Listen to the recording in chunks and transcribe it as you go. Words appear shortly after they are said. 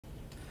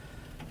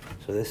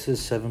So this is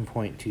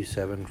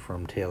 7.27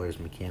 from Taylor's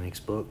mechanics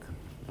book,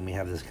 and we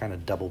have this kind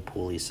of double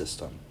pulley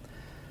system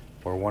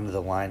where one of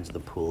the lines of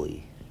the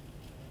pulley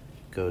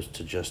goes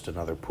to just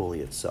another pulley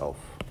itself.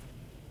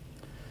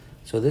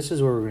 So this is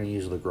where we're going to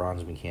use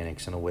Lagrange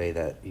mechanics in a way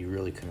that you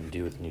really couldn't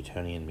do with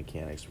Newtonian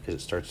mechanics because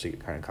it starts to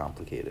get kind of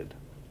complicated.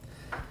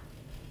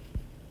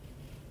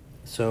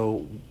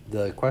 So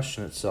the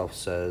question itself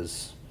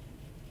says,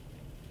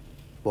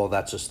 well,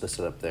 that's just the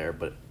setup there,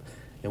 but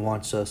it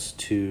wants us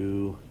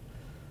to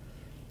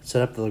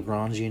set up the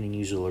Lagrangian and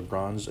use the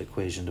Lagrange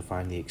equation to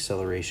find the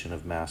acceleration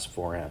of mass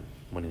 4m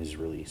when it is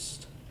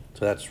released.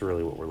 So that's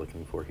really what we're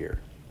looking for here.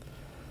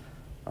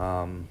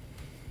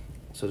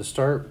 So to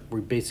start,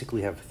 we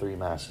basically have three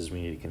masses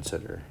we need to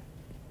consider.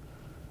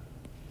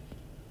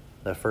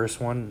 The first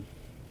one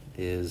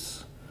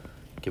is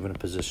given a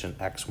position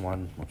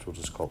x1, which we'll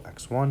just call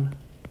x1,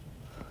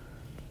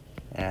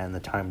 and the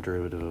time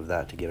derivative of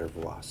that to get our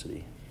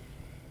velocity.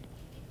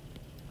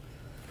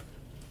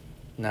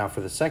 Now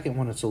for the second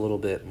one, it's a little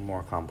bit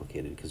more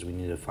complicated because we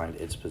need to find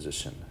its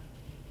position.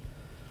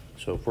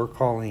 So if we're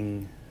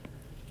calling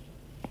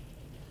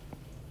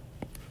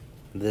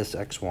this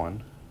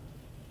x1,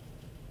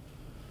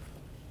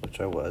 which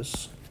I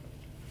was,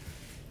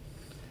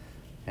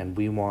 and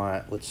we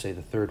want, let's say,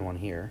 the third one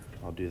here.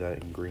 I'll do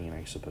that in green,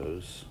 I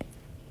suppose.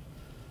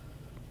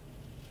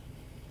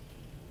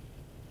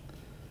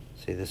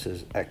 Say this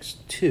is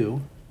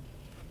x2.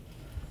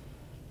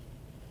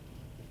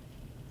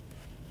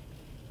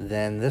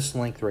 Then this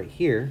length right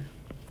here,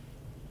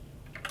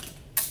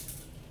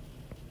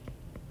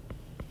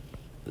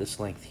 this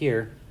length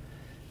here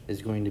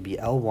is going to be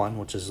L1,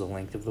 which is the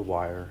length of the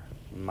wire,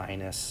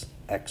 minus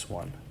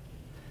x1.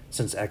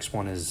 Since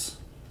x1 is,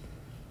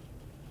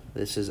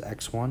 this is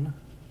x1.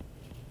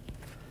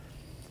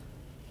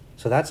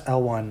 So that's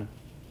L1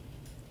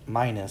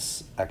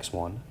 minus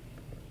x1.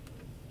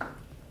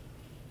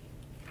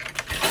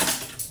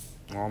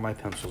 All my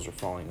pencils are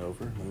falling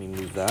over. Let me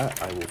move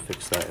that. I will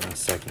fix that in a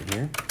second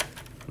here.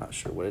 Not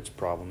sure what its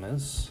problem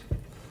is.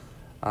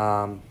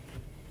 So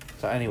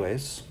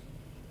anyways,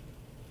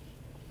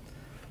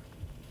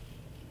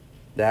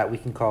 that we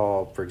can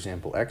call, for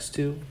example,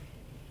 x2.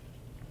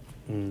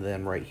 And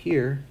then right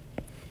here,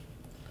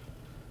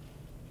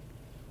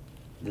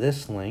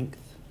 this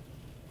length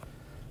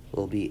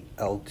will be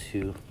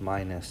L2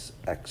 minus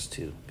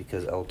x2,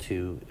 because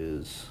L2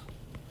 is,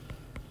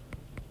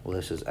 well,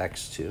 this is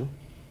x2.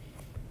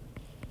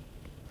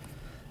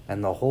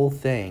 And the whole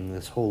thing,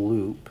 this whole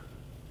loop,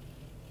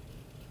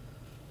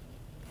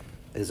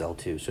 is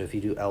L2. So if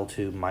you do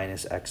L2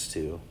 minus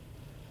x2,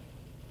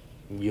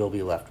 you'll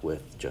be left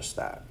with just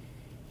that.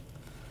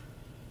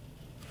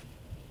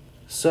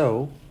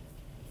 So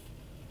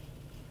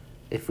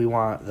if we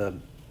want the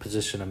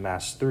position of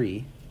mass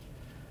 3,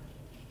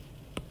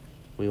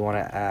 we want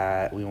to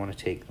add, we want to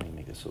take, let me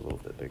make this a little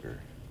bit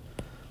bigger.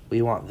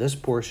 We want this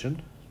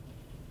portion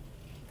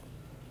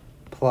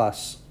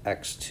plus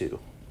x2.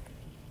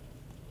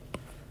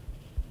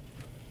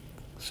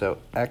 So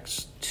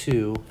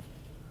x2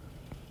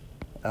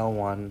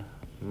 L1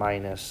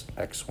 minus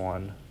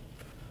x1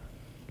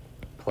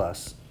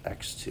 plus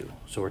x2.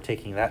 So we're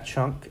taking that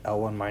chunk,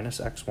 L1 minus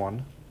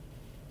x1,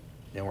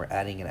 and we're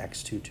adding an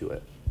x2 to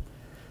it.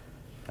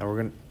 And we're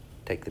going to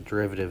take the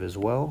derivative as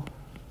well.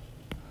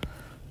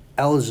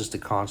 L is just a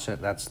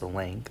constant, that's the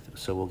length.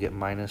 So we'll get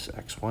minus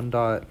x1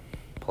 dot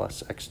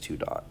plus x2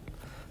 dot.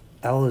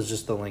 L is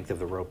just the length of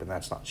the rope, and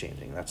that's not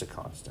changing. That's a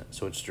constant.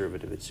 So its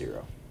derivative is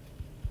 0.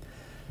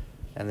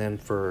 And then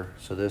for,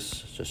 so this,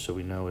 just so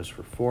we know, is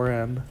for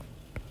 4m.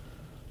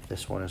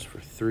 This one is for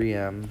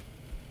 3m.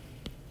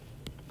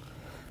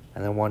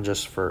 And then one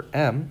just for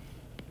m,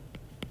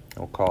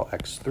 we'll call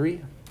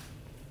x3.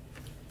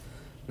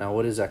 Now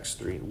what is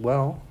x3?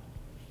 Well,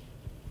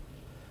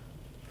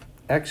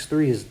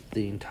 x3 is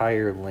the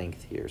entire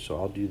length here, so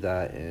I'll do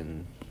that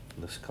in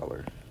this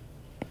color.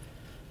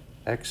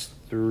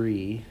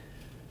 x3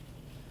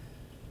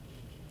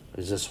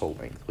 is this whole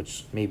length,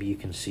 which maybe you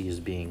can see as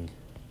being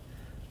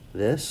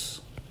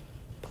this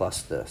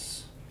plus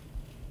this.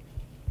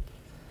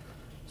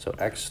 So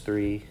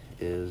x3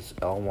 is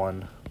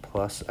L1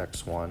 plus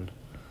x1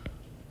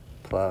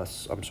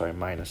 plus, I'm sorry,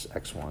 minus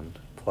x1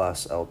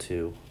 plus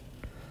L2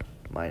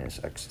 minus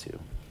x2.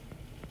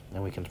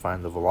 And we can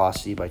find the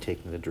velocity by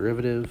taking the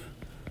derivative,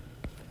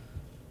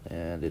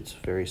 and it's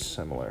very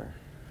similar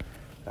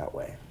that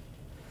way.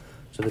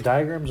 So the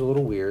diagram's a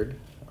little weird.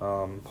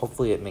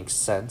 Hopefully it makes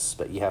sense,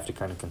 but you have to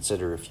kind of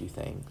consider a few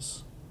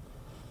things.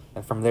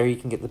 And from there you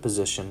can get the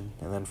position,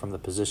 and then from the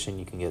position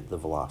you can get the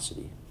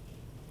velocity.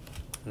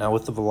 Now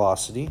with the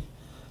velocity,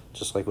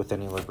 just like with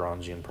any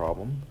Lagrangian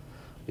problem,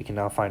 we can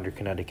now find our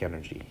kinetic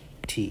energy,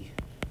 T.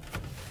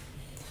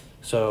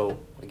 So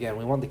again,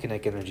 we want the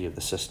kinetic energy of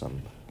the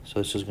system. So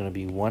this is going to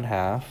be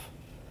 1/2.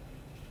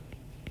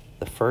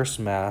 The first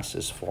mass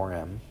is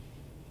 4m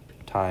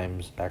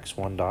times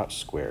x1 dot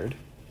squared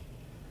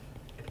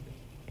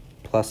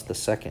plus the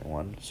second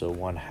one, so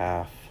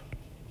 1/2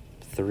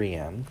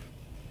 3m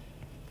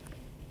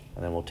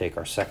And then we'll take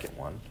our second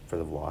one for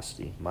the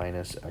velocity,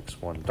 minus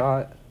x1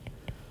 dot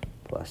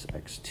plus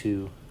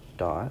x2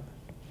 dot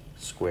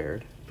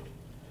squared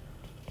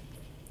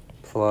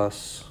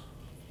plus,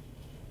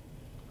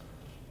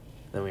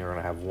 then we are going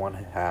to have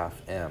 1/2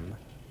 m.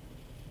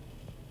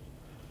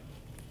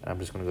 I'm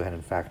just going to go ahead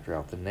and factor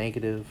out the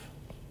negative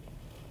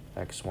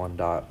x1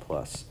 dot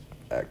plus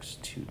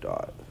x2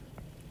 dot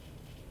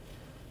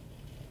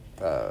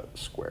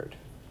squared.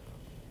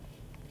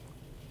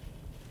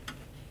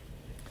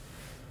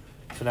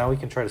 So now we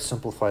can try to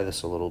simplify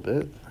this a little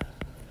bit.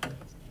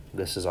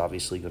 This is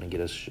obviously going to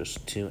get us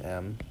just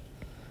 2m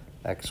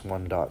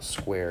x1 dot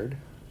squared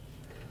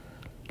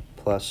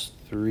plus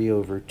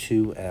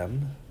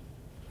 3/2m.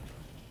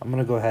 I'm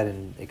going to go ahead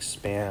and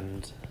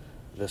expand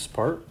this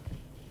part.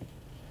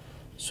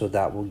 So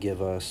that will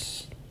give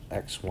us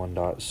x1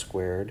 dot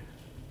squared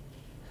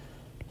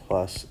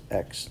plus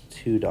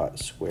x2 dot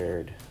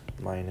squared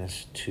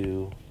minus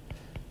 2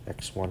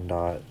 x1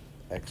 dot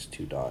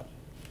x2 dot.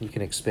 You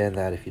can expand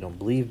that if you don't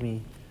believe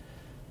me,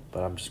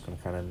 but I'm just going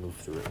to kind of move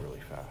through it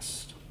really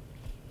fast.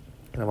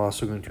 And I'm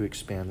also going to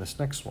expand this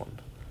next one.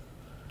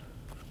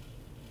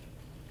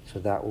 So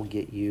that will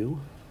get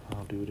you,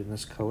 I'll do it in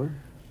this color,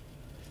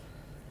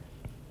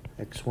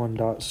 x1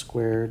 dot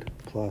squared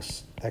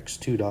plus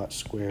x2 dot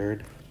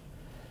squared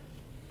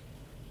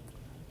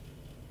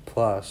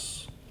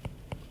plus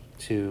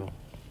 2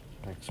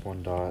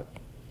 x1 dot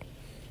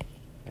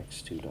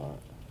x2 dot.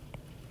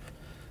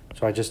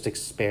 So I just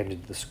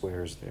expanded the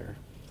squares there.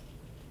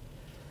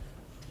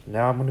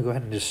 Now I'm going to go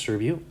ahead and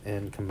distribute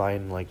and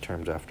combine like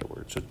terms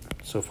afterwards.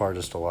 So far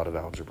just a lot of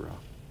algebra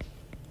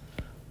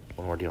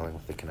when we're dealing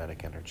with the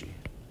kinetic energy,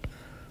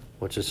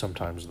 which is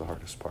sometimes the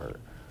hardest part.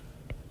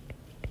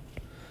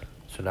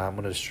 So now I'm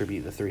going to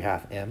distribute the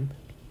 3/2 m.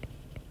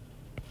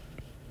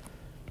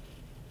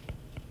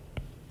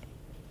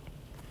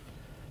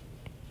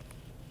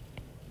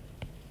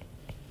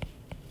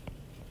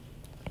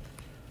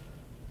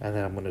 And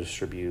then I'm going to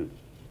distribute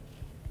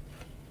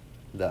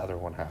the other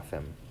 1/2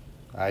 m.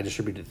 I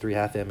distributed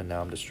 3/2 m and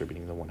now I'm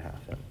distributing the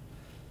 1/2 m.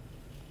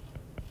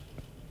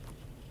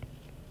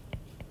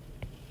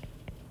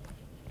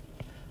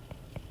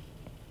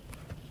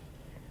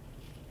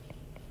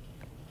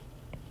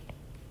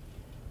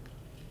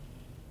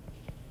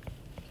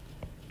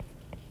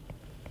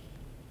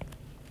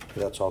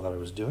 That's all that I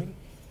was doing.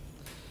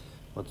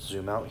 Let's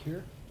zoom out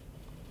here.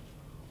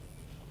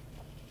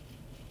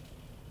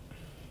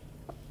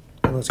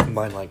 And let's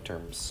combine like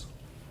terms.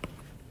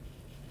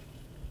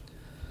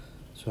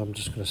 So I'm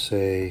just going to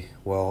say,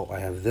 well, I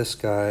have this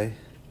guy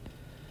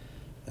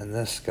and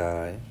this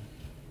guy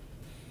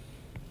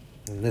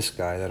and this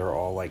guy that are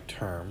all like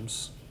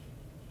terms.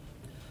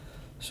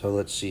 So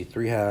let's see,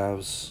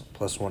 3/2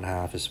 plus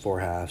 1/2 is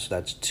 4/2, so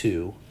that's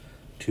 2.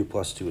 2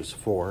 plus 2 is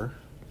 4.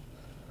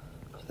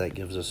 So that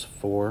gives us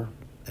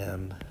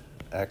 4m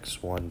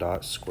x1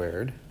 dot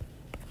squared.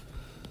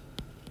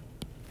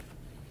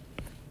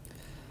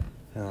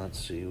 Now let's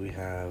see, we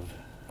have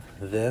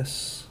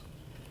this,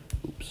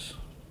 oops,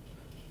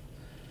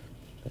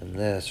 and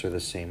this are the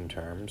same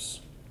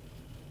terms.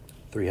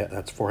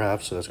 That's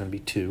 4/2, so that's going to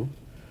be 2.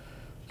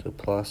 So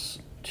plus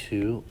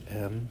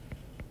 2m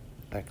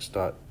x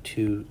dot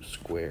 2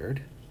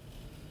 squared.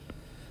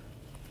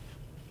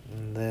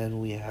 And then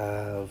we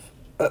have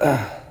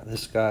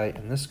this guy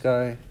and this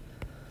guy,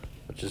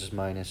 which is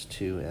minus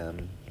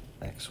 2m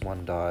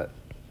x1 dot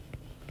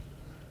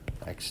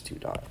x2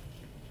 dot.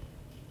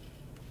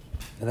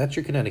 And that's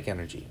your kinetic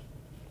energy.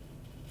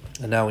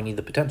 And now we need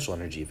the potential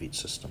energy of each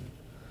system.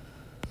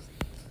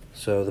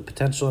 So the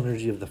potential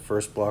energy of the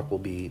first block will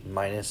be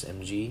minus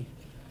mg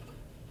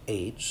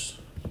h.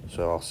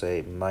 So I'll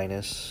say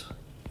minus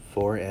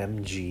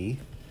 4mg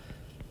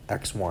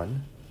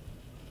x1.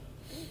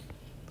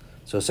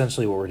 So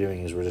essentially what we're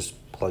doing is we're just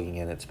plugging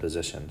in its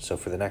position. So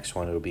for the next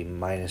one, it will be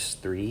minus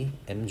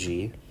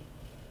 3mg.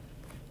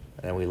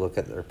 And then we look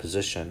at their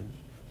position,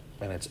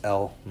 and it's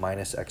L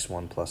minus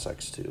x1 plus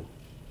x2.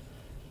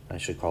 I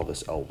should call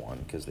this L1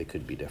 because they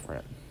could be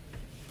different.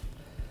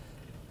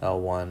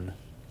 L1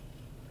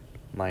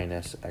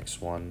 minus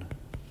x1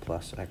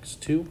 plus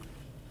x2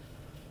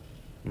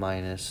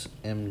 minus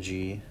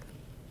mg.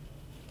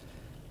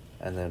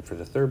 And then for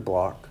the third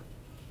block,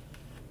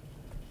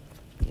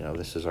 you know,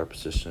 this is our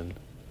position.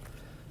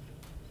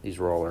 These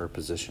were all our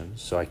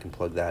positions, so I can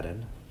plug that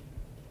in.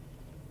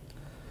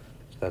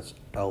 So that's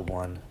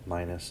L1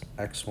 minus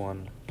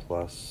x1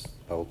 plus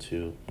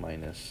L2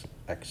 minus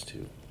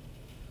x2.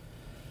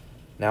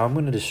 Now I'm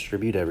going to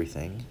distribute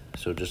everything.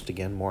 So just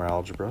again, more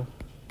algebra.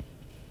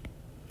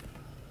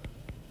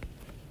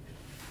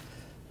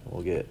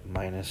 We'll get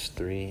minus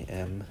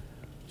 3mg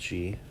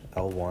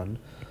L1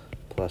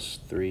 plus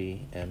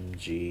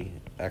 3mg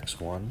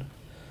x1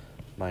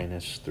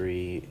 minus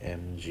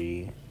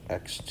 3mg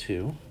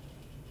x2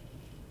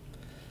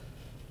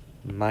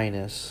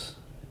 minus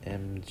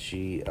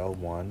mg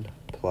L1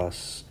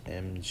 plus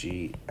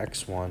mg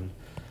x1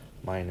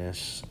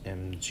 minus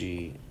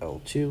mg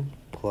L2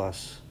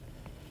 plus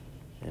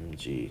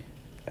mg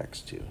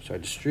x2. So I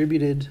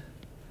distributed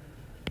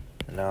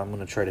And now I'm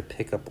going to try to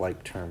pick up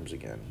like terms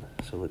again.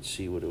 So let's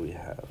see, what do we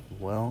have?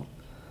 Well,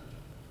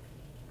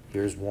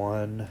 here's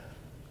one,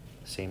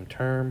 same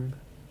term.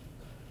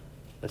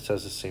 This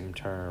has the same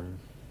term.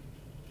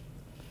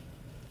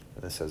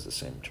 And this has the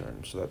same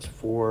term. So that's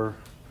 4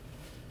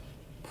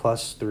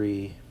 plus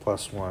 3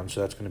 plus 1.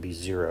 So that's going to be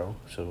 0.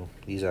 So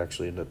these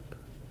actually end up,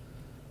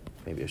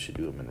 maybe I should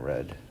do them in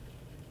red.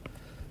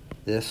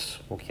 This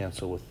will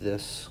cancel with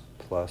this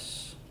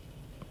plus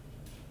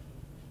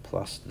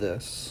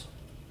this.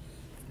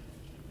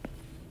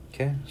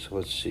 Okay, so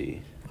let's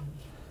see.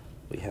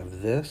 We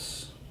have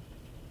this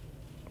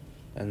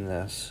and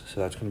this. So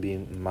that's going to be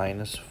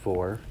minus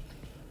 4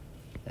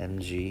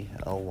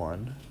 mg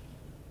L1.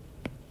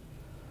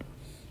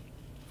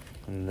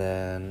 And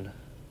then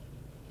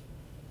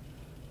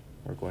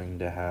we're going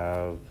to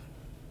have,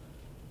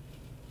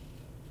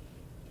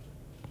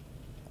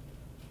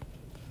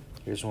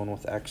 here's one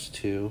with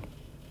x2,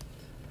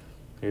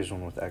 here's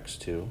one with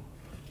x2.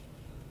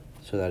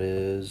 So that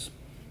is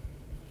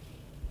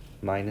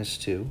minus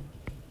 2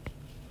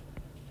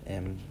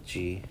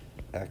 mg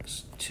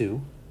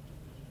x2.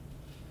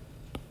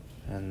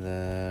 And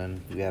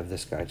then we have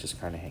this guy just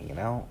kind of hanging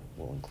out.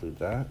 We'll include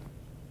that.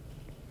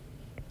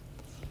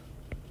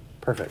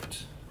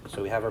 Perfect.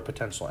 So we have our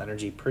potential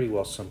energy pretty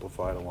well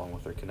simplified along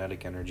with our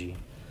kinetic energy.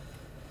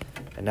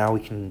 And now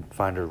we can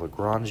find our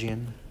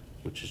Lagrangian,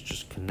 which is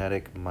just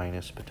kinetic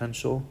minus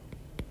potential.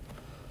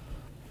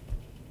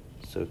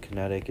 So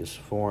kinetic is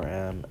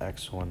 4m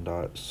x1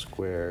 dot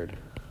squared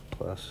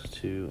plus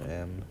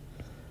 2m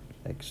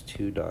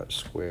x2 dot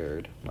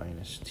squared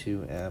minus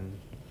 2m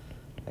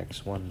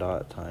x1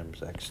 dot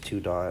times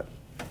x2 dot.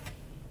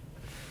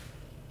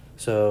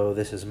 So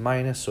this is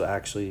minus, so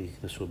actually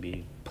this will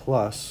be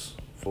plus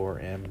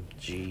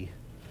 4mg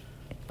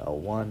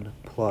L1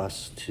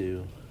 plus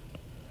 2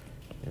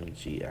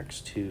 mg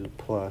x2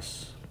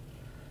 plus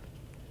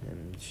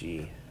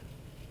mg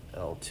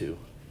L2.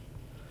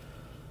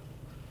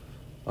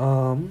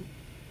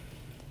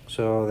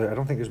 So I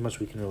don't think there's much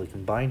we can really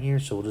combine here,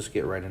 so we'll just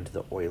get right into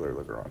the Euler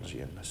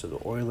Lagrangian. So the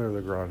Euler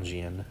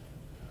Lagrangian,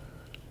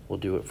 we'll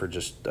do it for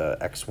just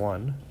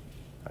x1,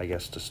 I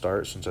guess, to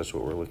start, since that's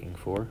what we're looking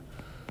for.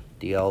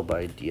 dl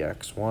by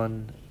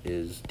dx1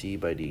 is d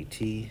by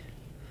dt,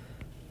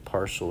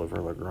 partial of our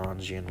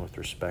Lagrangian with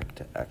respect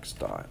to x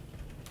dot.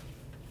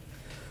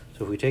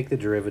 So if we take the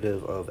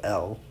derivative of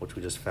L, which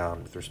we just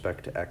found with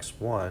respect to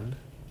x1,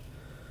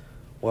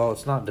 well,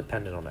 it's not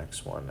dependent on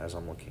x1 as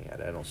I'm looking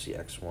at it. I don't see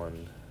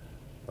x1.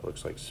 That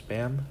looks like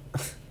spam.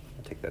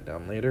 I'll take that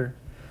down later.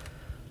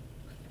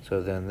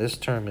 So then this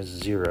term is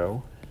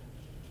 0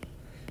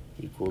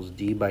 equals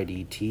d by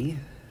dt.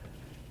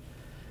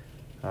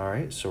 All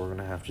right, so we're going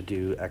to have to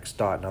do x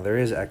dot. Now there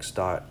is x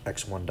dot,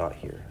 x1 dot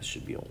here. This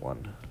should be a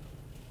 1.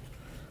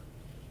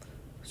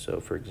 So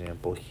for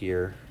example,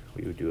 here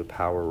we would do a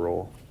power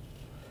roll.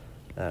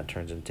 That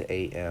turns into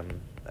 8m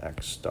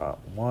x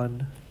dot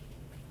 1.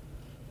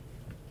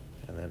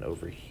 And then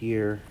over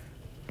here,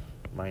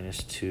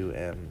 minus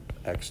 2m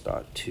x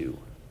dot 2.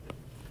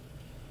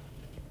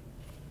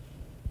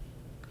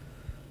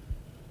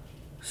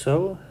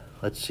 So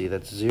let's see,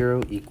 that's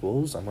 0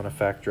 equals, I'm going to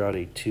factor out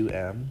a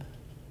 2m.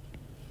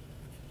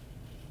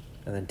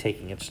 And then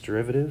taking its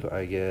derivative,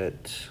 I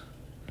get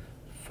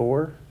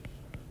 4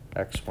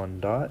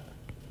 x1 dot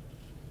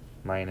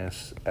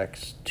minus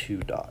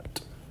x2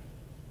 dot.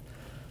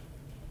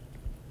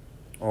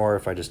 Or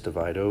if I just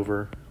divide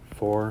over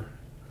 4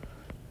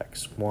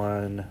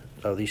 x1,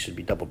 oh, these should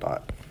be double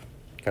dot.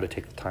 Got to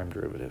take the time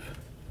derivative.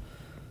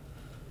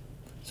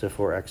 So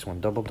 4 x1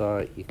 double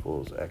dot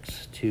equals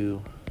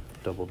x2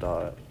 double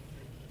dot,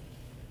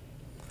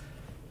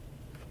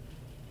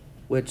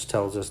 which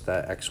tells us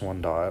that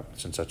x1 dot,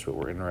 since that's what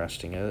we're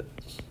interested in,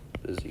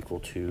 is equal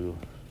to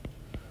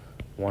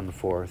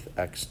 1/4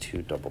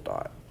 x2 double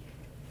dot.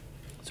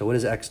 So what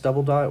is x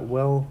double dot?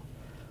 Well,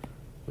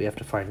 we have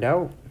to find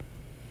out.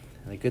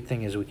 And the good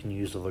thing is we can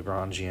use the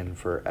Lagrangian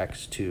for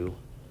x2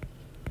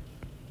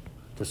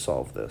 to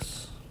solve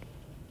this.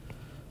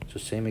 So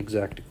same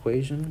exact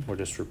equation, we're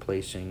just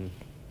replacing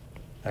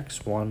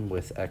x1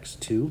 with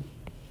x2.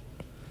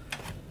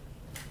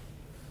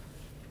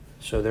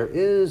 So there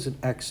is an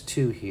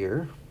x2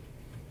 here.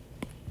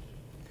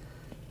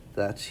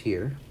 That's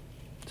here.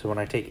 So when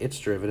I take its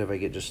derivative, I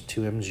get just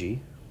 2mg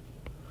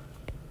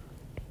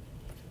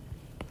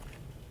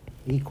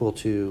equal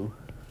to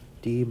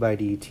d by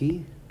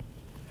dt.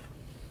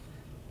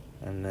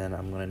 And then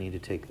I'm going to need to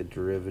take the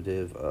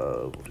derivative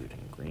of, we'll do it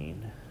in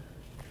green,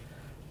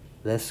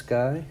 this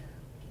guy.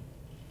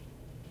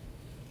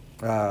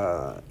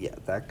 Yeah,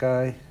 that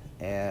guy,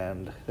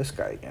 and this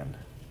guy again.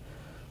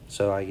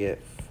 So I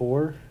get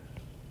 4mx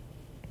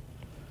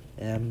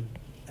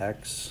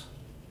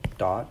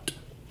dot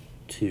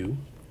 2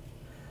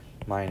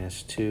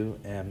 minus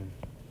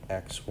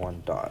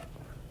 2mx1 dot.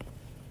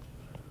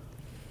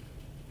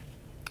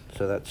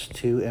 So that's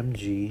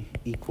 2mg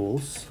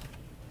equals,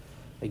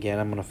 again,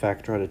 I'm going to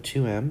factor out a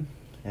 2m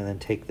and then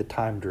take the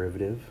time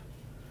derivative.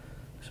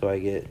 So I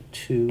get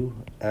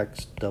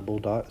 2x double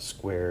dot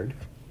squared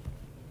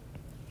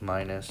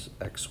minus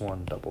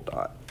x1 double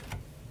dot.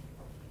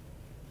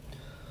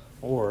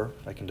 Or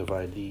I can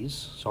divide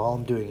these. So all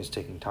I'm doing is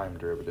taking time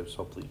derivatives.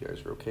 Hopefully you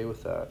guys are okay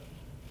with that.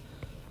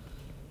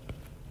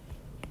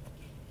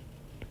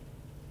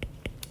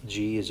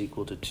 G is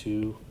equal to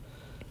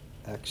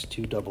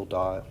 2x2 double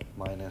dot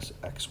minus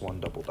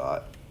x1 double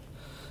dot.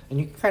 And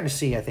you can kind of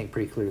see, I think,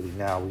 pretty clearly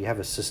now, we have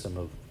a system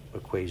of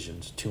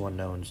equations, two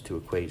unknowns, two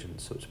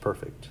equations, so it's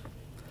perfect.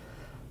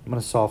 I'm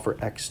going to solve for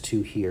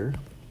x2 here,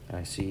 and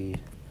I see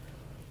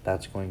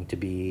that's going to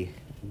be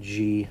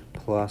g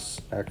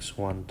plus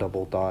x1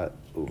 double dot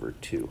over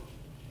 2.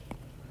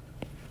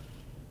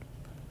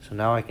 So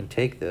now I can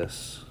take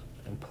this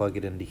and plug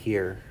it into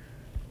here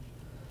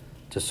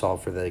to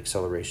solve for the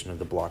acceleration of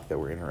the block that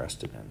we're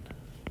interested in.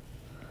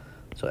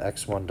 So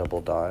x1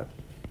 double dot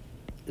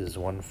is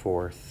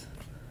 1/4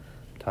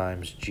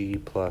 times g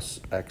plus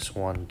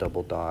x1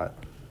 double dot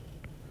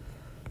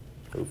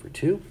over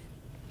 2.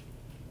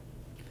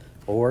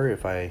 Or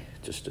if I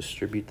just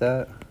distribute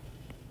that,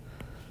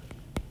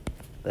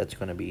 that's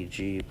going to be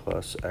g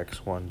plus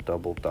x1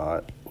 double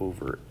dot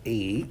over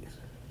 8.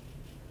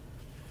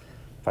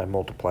 If I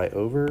multiply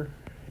over,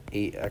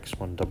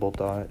 8x1 double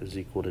dot is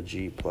equal to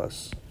g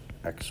plus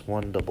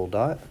x1 double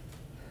dot.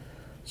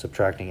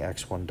 Subtracting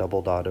x1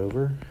 double dot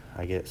over,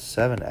 I get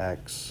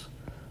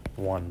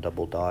 7x1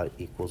 double dot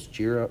equals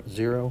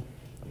 0.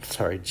 I'm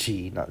sorry,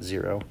 g, not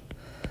 0.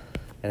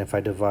 And if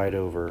I divide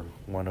over,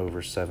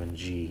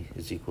 1/7g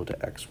is equal to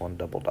x1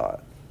 double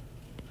dot.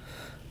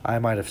 I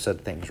might have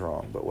said things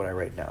wrong, but what I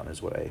write down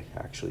is what I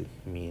actually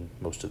mean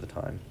most of the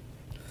time.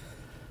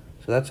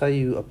 So that's how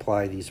you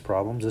apply these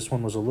problems. This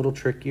one was a little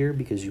trickier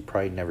because you've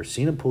probably never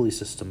seen a Pulley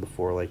system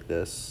before like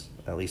this,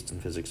 at least in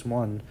Physics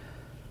 1.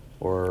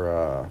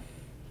 Or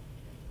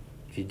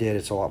if you did,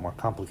 it's a lot more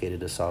complicated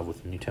to solve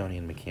with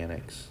Newtonian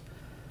mechanics.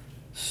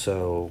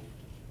 So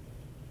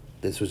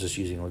this was just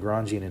using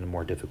Lagrangian in a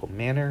more difficult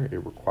manner.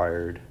 It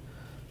required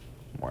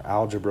more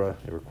algebra.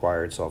 It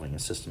required solving a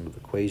system of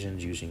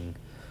equations using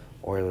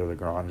Euler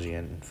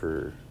Lagrangian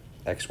for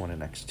x1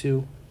 and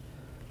x2.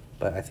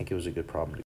 But I think it was a good problem to